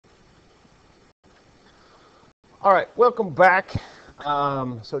All right, welcome back.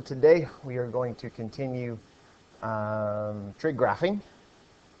 So today we are going to continue trig graphing.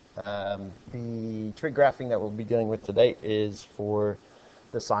 The trig graphing that we'll be dealing with today is for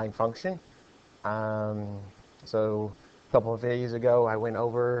the sine function. So a couple of videos ago, I went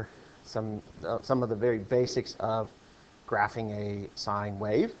over some of the very basics of graphing a sine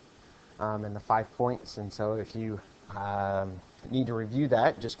wave and the 5 points. And so if you need to review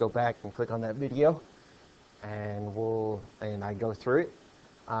that, just go back and click on that video, and I go through it.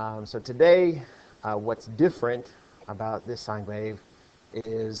 So today, what's different about this sine wave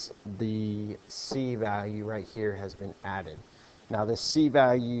is the C value right here has been added. Now this C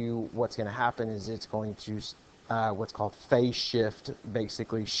value, what's going to happen is it's going to what's called phase shift,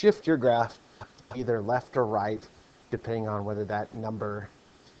 basically shift your graph either left or right, depending on whether that number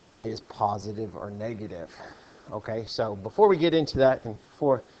is positive or negative. Okay, so before we get into that, and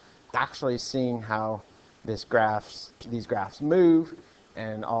before actually seeing how these graphs move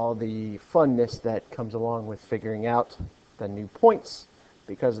and all the funness that comes along with figuring out the new points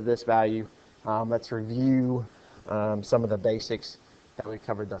because of this value, let's review some of the basics that we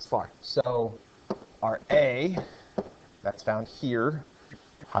covered thus far. So our A, that's found here,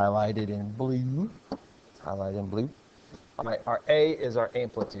 highlighted in blue. It's highlighted in blue. All right, our A is our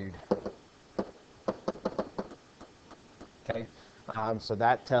amplitude. Okay, so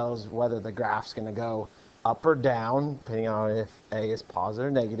that tells whether the graph's going to go up or down, depending on if A is positive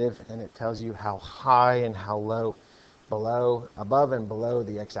or negative, and it tells you how high and how low, above and below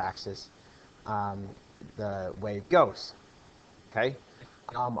the x-axis, the wave goes. Okay,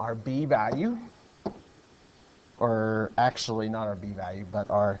 our B value, or actually not our B value, but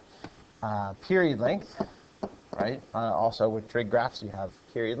our period length, right? Also with trig graphs, you have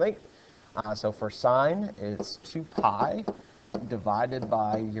period length. So for sine, it's 2 pi divided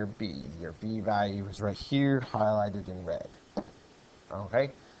by your B. Your B value is right here, highlighted in red.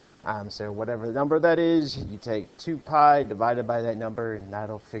 Okay, so whatever the number that is, you take 2 pi divided by that number, and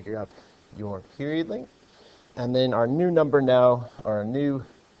that'll figure out your period length. And then our new number now, or our new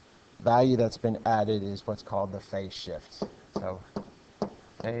value that's been added, is what's called the phase shift. So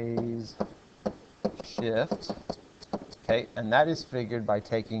phase shift. Okay, and that is figured by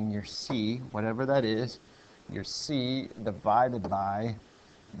taking your C, whatever that is, your C divided by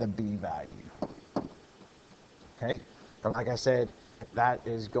the B value. Okay, and like I said, that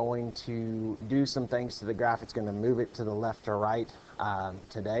is going to do some things to the graph. It's going to move it to the left or right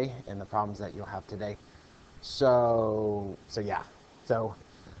today, and the problems that you'll have today. So yeah. So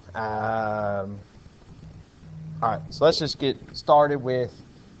all right. So let's just get started with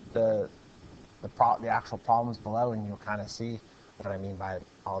the actual problems below, and you'll kind of see what I mean by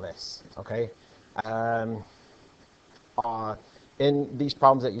all this. Okay. In these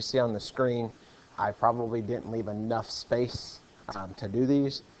problems that you see on the screen, I probably didn't leave enough space to do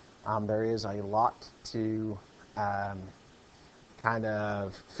these. There is a lot to kind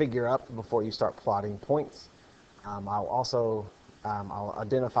of figure up before you start plotting points. I'll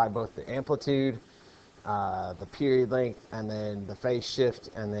identify both the amplitude, the period length, and then the phase shift,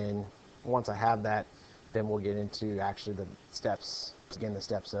 and then once I have that, then we'll get into actually the steps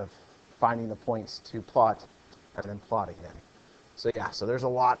of finding the points to plot and then plotting them. So yeah, so there's a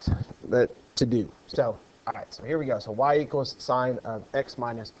lot to do. So all right, so here we go. So y equals sine of x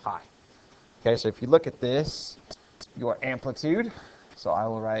minus pi. Okay, so if you look at this, your amplitude, so I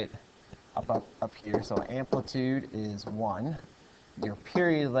will write up here. So amplitude is 1. Your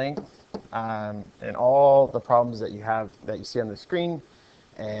period length, and all the problems that you see on the screen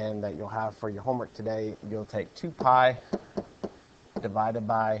and that you'll have for your homework today, you'll take 2 pi divided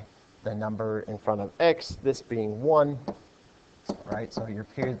by the number in front of x, this being 1, right? So your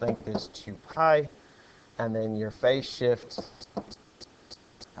period length is 2 pi, and then your phase shift,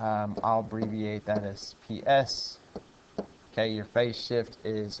 I'll abbreviate that as PS. Okay, your phase shift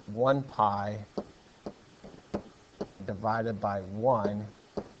is 1 pi divided by 1,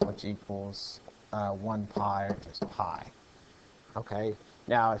 which equals 1 pi, or just pi. Okay,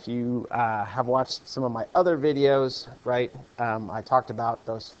 now if you have watched some of my other videos, right, I talked about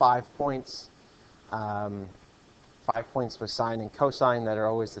those 5 points, 5 points with sine and cosine that are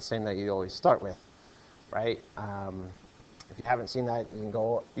always the same that you always start with, right? If you haven't seen that, you can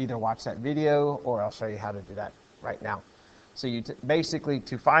go either watch that video, or I'll show you how to do that right now. So you basically,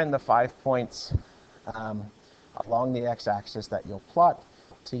 to find the 5 points along the x-axis that you'll plot,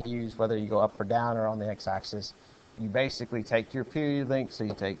 to use whether you go up or down or on the x-axis, you basically take your period length, so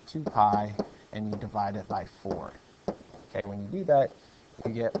you take 2 pi and you divide it by 4. Okay, when you do that,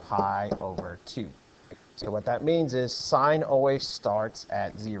 you get pi over 2. So what that means is sine always starts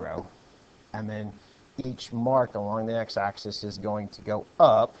at 0, and then each mark along the x-axis is going to go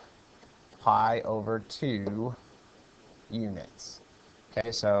up pi over 2 units.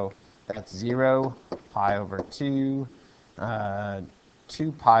 Okay, so that's 0, pi over 2,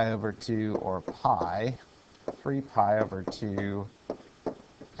 2 pi over 2, or pi, 3 pi over 2,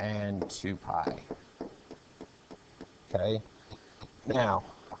 and 2 pi. Okay, now,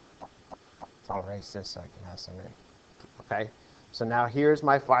 I'll erase this so I can have some in. Okay, so now here's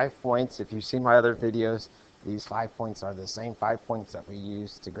my 5 points. If you've seen my other videos, these 5 points are the same 5 points that we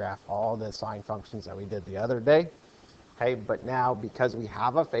used to graph all the sine functions that we did the other day. Okay, but now because we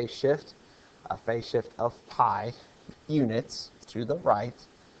have a phase shift of pi units to the right,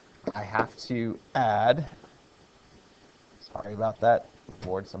 I have to add, sorry about that, the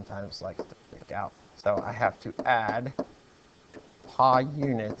board sometimes likes to freak out. So I have to add pi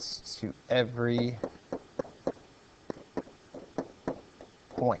units to every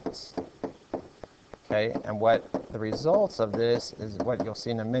point. Okay, and what the results of this is, what you'll see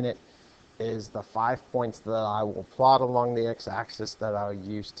in a minute, is the 5 points that I will plot along the x-axis that I'll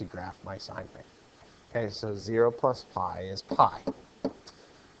use to graph my sine wave. Okay, so 0 plus pi is pi.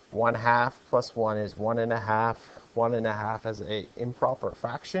 1/2 plus 1 is 1.5. 1.5 as an improper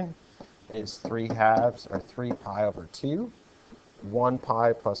fraction is 3/2, or 3 pi over 2. 1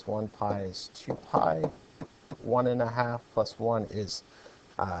 pi plus 1 pi is 2 pi. 1.5 plus 1 is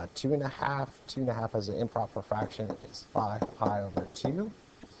 2.5. 2.5 as an improper fraction is 5 pi over 2.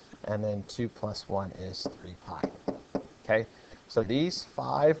 And then 2 plus 1 is 3 pi. Okay, so these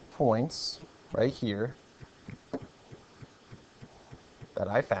 5 points right here that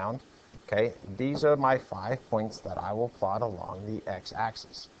I found, okay, these are my 5 points that I will plot along the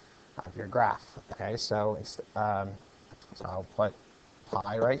x-axis of your graph. Okay, so so I'll put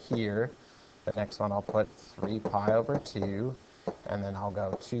pi right here. The next one I'll put 3 pi over 2, and then I'll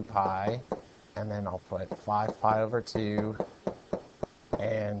go 2 pi, and then I'll put 5 pi over 2,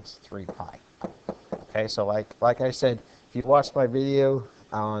 and 3 pi. Okay, so like I said, if you watched my video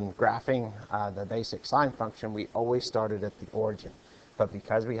on graphing the basic sine function, we always started at the origin. But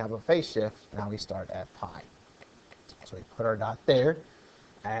because we have a phase shift, now we start at pi. So we put our dot there,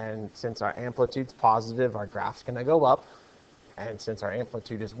 and since our amplitude's positive, our graph's going to go up. And since our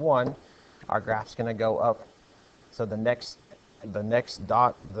amplitude is 1, our graph's going to go up. So the next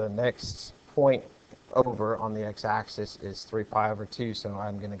point over on the x-axis is 3 pi over 2, so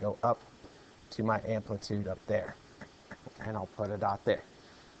I'm going to go up to my amplitude up there. And I'll put a dot there.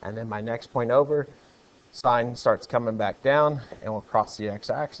 And then my next point over, sine starts coming back down, and we'll cross the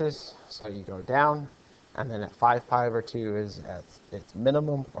x-axis. So you go down, and then at 5 pi over 2 is at its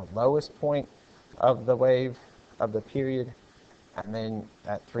minimum or lowest point of the wave, of the period. And then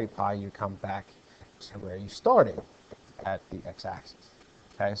at 3 pi, you come back to where you started at the x-axis.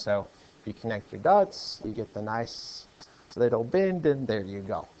 Okay, so if you connect your dots, you get the nice little bend, and there you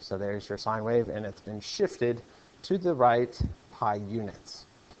go. So there's your sine wave, and it's been shifted to the right pi units.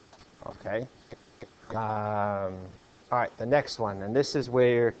 Okay. All right, the next one, and this is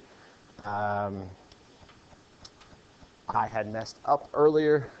where I had messed up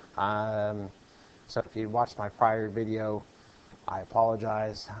earlier. So if you watched my prior video, I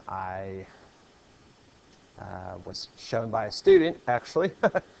apologize. I was shown by a student, actually.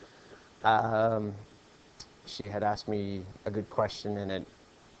 She had asked me a good question, and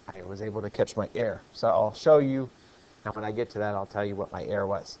I was able to catch my error. So I'll show you, and when I get to that, I'll tell you what my error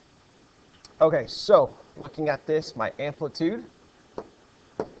was. Okay, so looking at this, my amplitude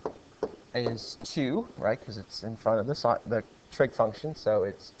is 2, right, because it's in front of the trig function, so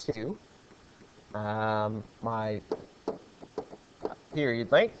it's 2. My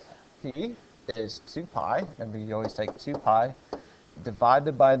period length, P, is 2 pi, and we always take 2 pi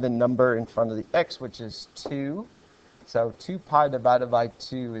divided by the number in front of the x, which is 2. So 2 pi divided by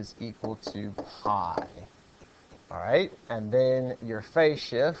 2 is equal to pi. All right, and then your phase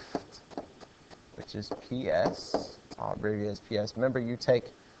shift, which is PS, I'll abbreviate as PS. Remember, you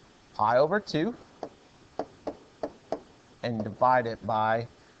take pi over 2 and divide it by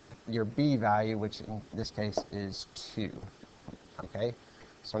your B value, which in this case is 2. Okay,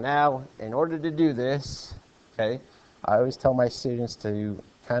 so now in order to do this, okay, I always tell my students to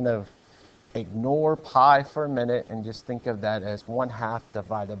kind of ignore pi for a minute and just think of that as 1/2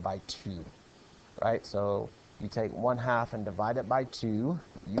 divided by 2, right? So you take 1/2 and divide it by 2,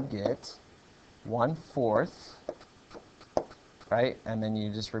 you get 1/4, right? And then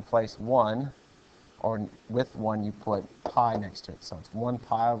you just replace 1, or with 1 you put pi next to it. So it's 1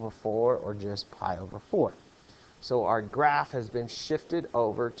 pi over 4, or just pi over 4. So our graph has been shifted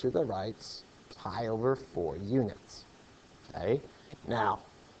over to the right, pi over 4 units. Okay, now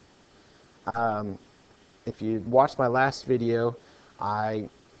if you watched my last video, I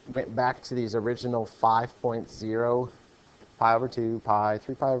went back to these original 5.0, pi over 2, pi,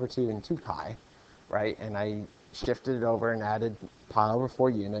 3 pi over 2, and 2 pi, right? And I shifted it over and added pi over 4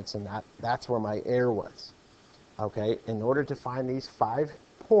 units, and that's where my error was. Okay, in order to find these 5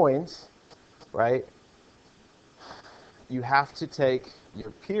 points, right, you have to take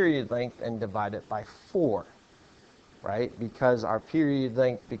your period length and divide it by 4, right? Because our period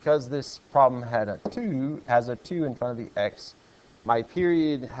length, because this problem has a 2 in front of the x, my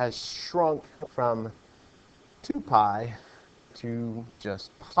period has shrunk from 2 pi to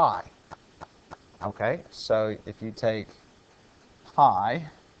just pi. Okay, so if you take pi,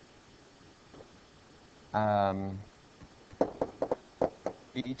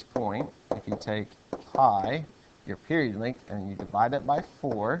 each point, if you take pi, your period length, and you divide it by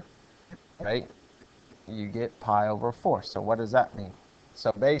 4, right, you get pi over 4. So what does that mean?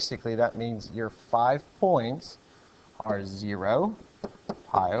 So basically that means your 5 points are 0,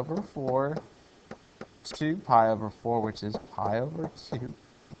 pi over 4, 2 pi over 4, which is pi over 2,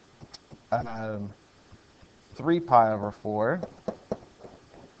 3 pi over 4,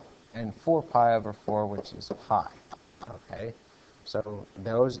 and 4 pi over 4, which is pi. Okay, so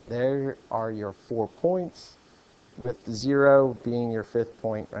there are your 4 points, with 0 being your 5th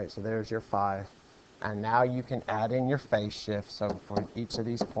point, right? So there's your 5. And now you can add in your phase shift. So for each of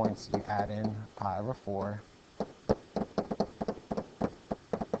these points, you add in pi over 4.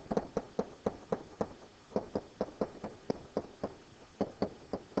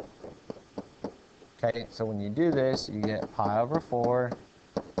 Okay, so when you do this, you get pi over 4.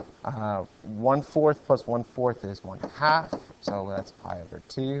 1/4 plus 1/4 is 1/2. So that's pi over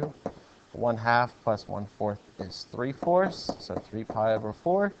 2. 1/2 plus 1/4 is 3/4. So 3 pi over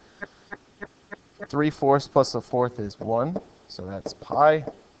 4. 3/4 plus a 4th is 1. So that's pi.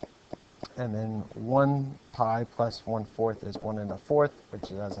 And then 1 pi plus 1/4 is 1 1/4,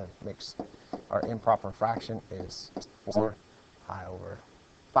 which as a mixed or improper fraction is 4 pi over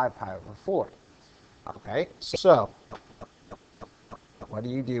 5 pi over 4. Okay, so what do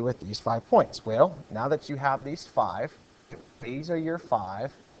you do with these 5 points? Well, now that you have these 5, these are your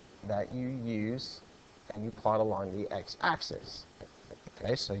 5 that you use and you plot along the x-axis.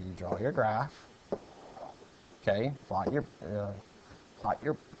 Okay, so you draw your graph. Okay, plot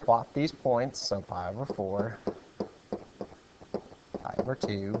these points. So pi over 4, pi over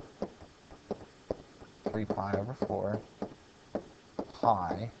 2, 3 pi over 4,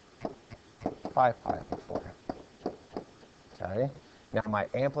 pi, 5 pi over 4. Okay, now my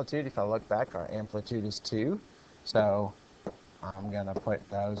amplitude, if I look back, our amplitude is 2. So I'm going to put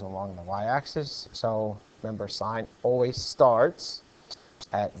those along the y-axis. So remember, sine always starts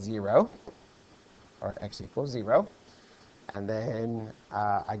at 0, or x equals 0. And then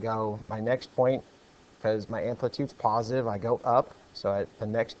I go, my next point, because my amplitude's positive, I go up. So at the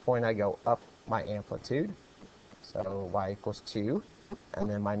next point, I go up my amplitude. So y equals 2. And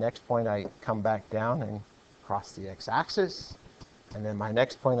then my next point, I come back down and cross the x-axis. And then my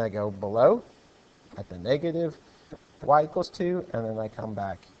next point, I go below at the negative, y equals 2, and then I come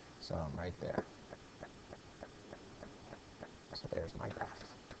back. So I'm right there. So there's my graph.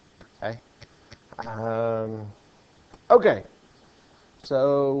 Okay. Okay.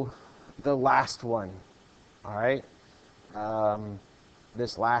 So the last one. All right.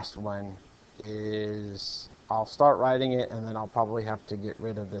 This last one is, I'll start writing it, and then I'll probably have to get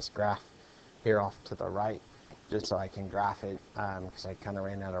rid of this graph here off to the right, just so I can graph it, because I kind of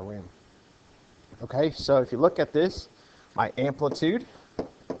ran out of room. Okay, so if you look at this, my amplitude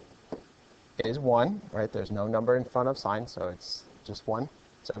is 1, right? There's no number in front of sine, so it's just 1.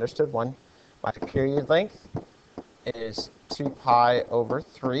 It's understood 1. My period length is 2 pi over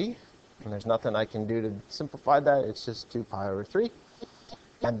 3, and there's nothing I can do to simplify that. It's just 2 pi over 3.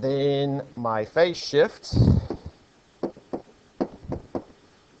 And then my phase shift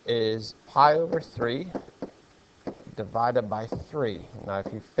is pi over 3 divided by 3. Now,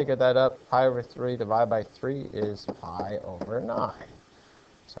 if you figure that up, pi over 3 divided by 3 is pi over 9.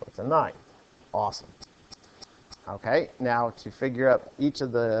 So it's a 9. Awesome. Okay, now to figure out each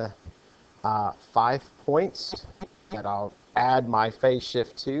of the 5 points that I'll add my phase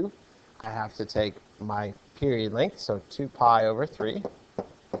shift to, I have to take my period length, so 2 pi over 3,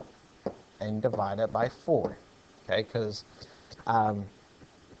 and divide it by 4. Okay,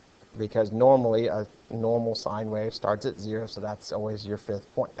 because normally a normal sine wave starts at 0, so that's always your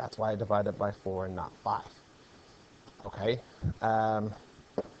 5th point. That's why I divided by 4 and not 5. Okay,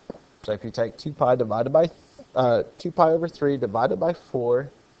 so if you take 2 pi divided by 2 pi over 3 divided by 4,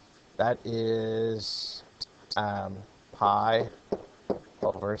 that is pi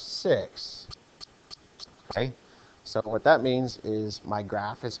over 6. Okay, so what that means is my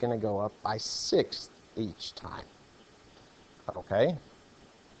graph is going to go up by 6 each time. Okay,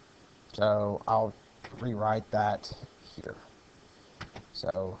 so I'll rewrite that here.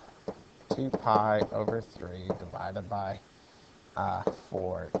 So 2 pi over 3 divided by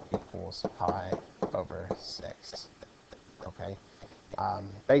 4 equals pi over 6. Okay,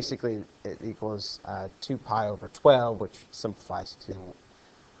 basically it equals 2 pi over 12, which simplifies to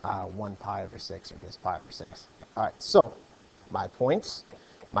 1 pi over 6, or just pi over 6. All right, so my points,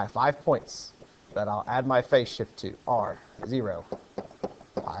 my 5 points that I'll add my phase shift to are 0,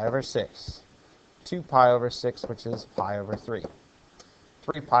 pi over 6, 2 pi over 6, which is pi over 3,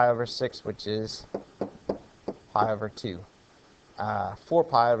 3 pi over 6, which is pi over 2, 4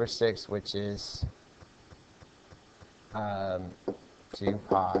 pi over 6, which is 2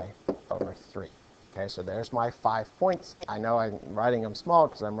 pi over 3. Okay, so there's my 5 points. I know I'm writing them small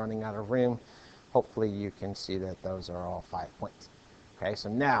because I'm running out of room. Hopefully you can see that those are all 5 points. Okay, so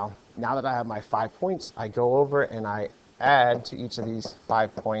now that I have my 5 points, I go over and I add to each of these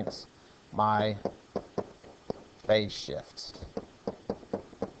 5 points my phase shifts.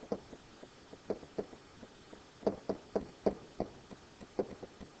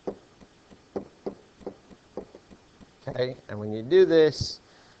 Okay, and when you do this,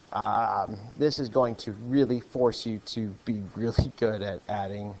 this is going to really force you to be really good at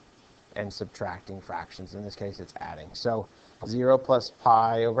adding and subtracting fractions. In this case, it's adding. So 0 plus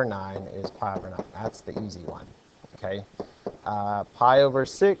pi over 9 is pi over 9. That's the easy one. Okay, pi over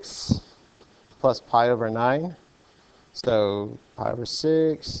 6 plus pi over 9. So pi over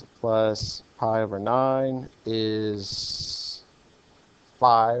 6 plus pi over 9 is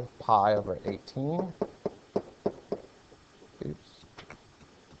 5 pi over 18. Oops.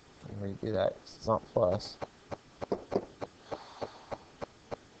 Let me redo that. It's not plus.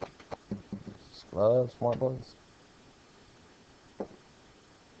 Love smart boards.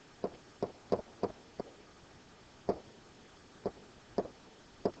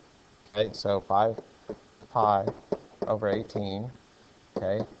 Okay, so 5 pi over 18.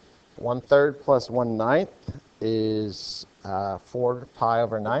 Okay, 1/3 plus 1/9 is 4 pi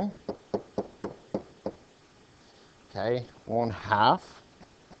over 9. Okay, 1/2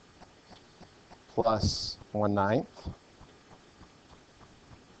 plus 1/9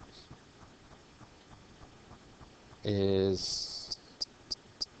 is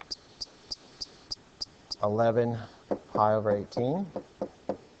 11 pi over 18.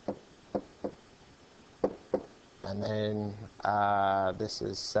 And then this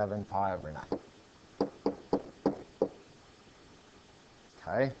is 7 pi over 9.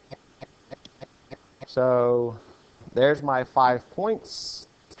 Okay. So there's my 5 points.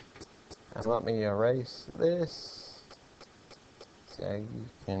 And let me erase this so you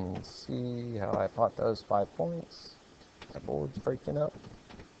can see how I plot those 5 points. My board's freaking up.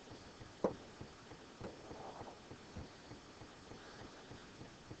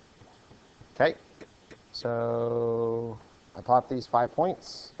 Okay. So I plot these 5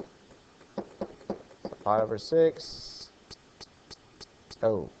 points. So pi over 6.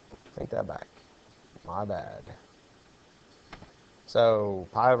 Oh, take that back. My bad. So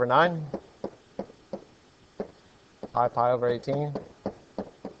pi over 9. 5 pi over 18.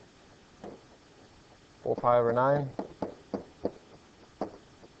 4 pi over 9.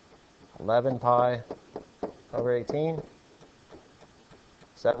 11 pi over 18.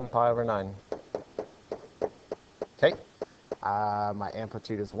 7 pi over 9. Okay. My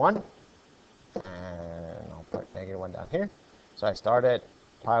amplitude is 1. And I'll put -1 down here. So I start at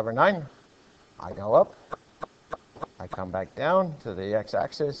pi over 9. I go up. I come back down to the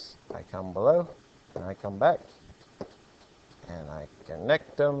x-axis. I come below. And I come back. And I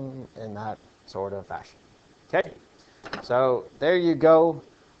connect them in that sort of fashion. Okay. So there you go.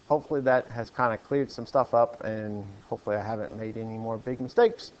 Hopefully that has kind of cleared some stuff up, and hopefully I haven't made any more big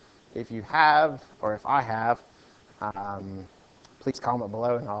mistakes. If you have, or if I have, please comment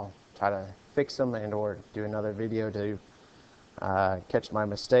below and I'll try to fix them and or do another video to catch my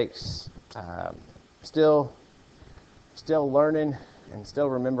mistakes. Still learning and still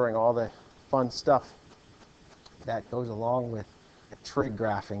remembering all the fun stuff that goes along with trig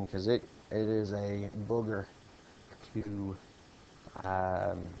graphing, because it is a booger to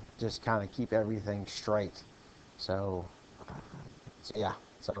just kind of keep everything straight. So yeah,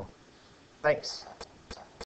 so thanks.